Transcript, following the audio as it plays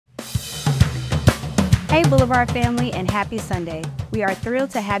Hey Boulevard family, and happy Sunday. We are thrilled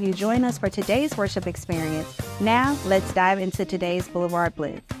to have you join us for today's worship experience. Now, let's dive into today's Boulevard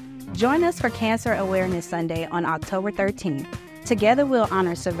Blitz. Join us for Cancer Awareness Sunday on October 13th. Together we'll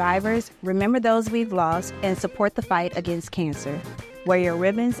honor survivors, remember those we've lost, and support the fight against cancer. Wear your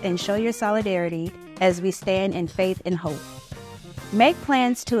ribbons and show your solidarity as we stand in faith and hope. Make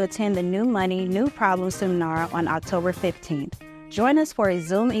plans to attend the New Money, New Problems seminar on October 15th. Join us for a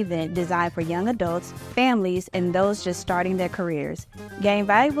Zoom event designed for young adults, families, and those just starting their careers. Gain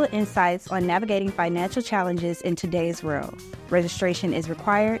valuable insights on navigating financial challenges in today's world. Registration is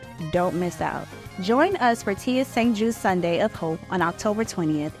required. Don't miss out. Join us for Tia St. Jude Sunday of Hope on October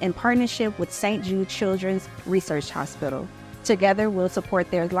 20th in partnership with St. Jude Children's Research Hospital. Together, we'll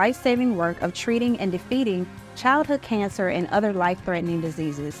support their life-saving work of treating and defeating childhood cancer and other life-threatening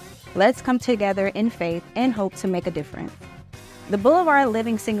diseases. Let's come together in faith and hope to make a difference. The Boulevard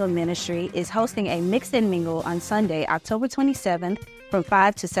Living Single Ministry is hosting a Mix and Mingle on Sunday, October 27th from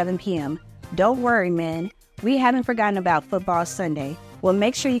 5 to 7 p.m. Don't worry, men. We haven't forgotten about Football Sunday. We'll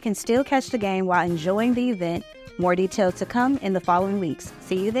make sure you can still catch the game while enjoying the event. More details to come in the following weeks.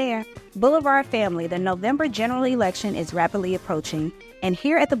 See you there. Boulevard family, the November general election is rapidly approaching, and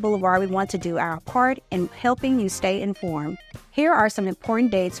here at the Boulevard we want to do our part in helping you stay informed. Here are some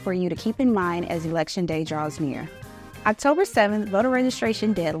important dates for you to keep in mind as Election Day draws near. October 7th, voter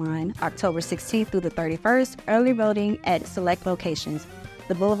registration deadline. October 16th through the 31st, early voting at select locations.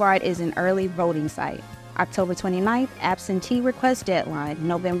 The Boulevard is an early voting site. October 29th, absentee request deadline.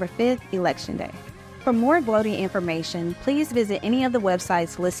 November 5th, Election Day. For more voting information, please visit any of the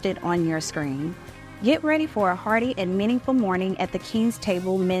websites listed on your screen. Get ready for a hearty and meaningful morning at the King's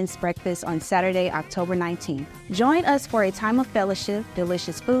Table Men's Breakfast on Saturday, October 19th. Join us for a time of fellowship,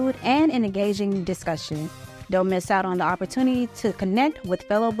 delicious food, and an engaging discussion. Don't miss out on the opportunity to connect with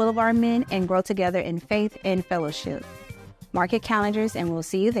fellow Boulevard men and grow together in faith and fellowship. Mark your calendars and we'll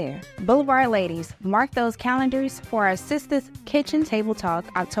see you there. Boulevard ladies, mark those calendars for our Sisters Kitchen Table Talk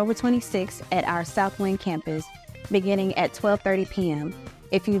October 26th at our Southwind campus, beginning at 12:30 p.m.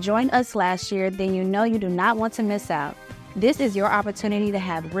 If you joined us last year, then you know you do not want to miss out. This is your opportunity to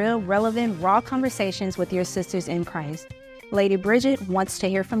have real, relevant, raw conversations with your sisters in Christ. Lady Bridget wants to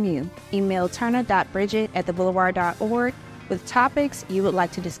hear from you. Email turner.bridget@theboulevard.org with topics you would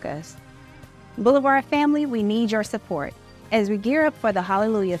like to discuss. Boulevard family, we need your support. As we gear up for the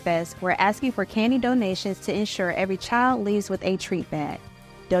Hallelujah Fest, we're asking for candy donations to ensure every child leaves with a treat bag.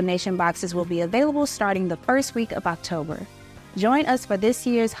 Donation boxes will be available starting the first week of October. Join us for this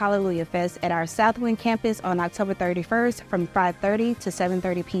year's Hallelujah Fest at our Southwind campus on October 31st from 5:30 to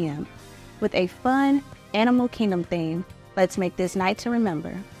 7:30 p.m. with a fun Animal Kingdom theme. Let's make this night to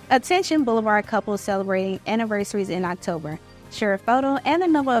remember. Attention Boulevard couples celebrating anniversaries in October. Share a photo and the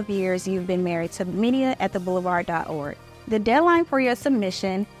number of years you've been married to media@theboulevard.org. The deadline for your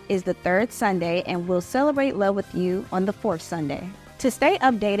submission is the third Sunday, and we'll celebrate love with you on the fourth Sunday. To stay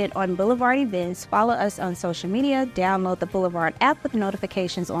updated on Boulevard events, follow us on social media, download the Boulevard app with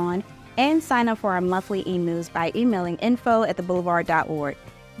notifications on, and sign up for our monthly e-news by emailing info@theboulevard.org.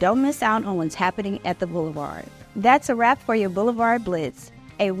 Don't miss out on what's happening at the Boulevard. That's a wrap for your Boulevard Blitz.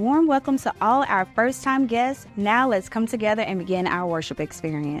 A warm welcome to all our first-time guests. Now let's come together and begin our worship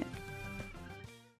experience.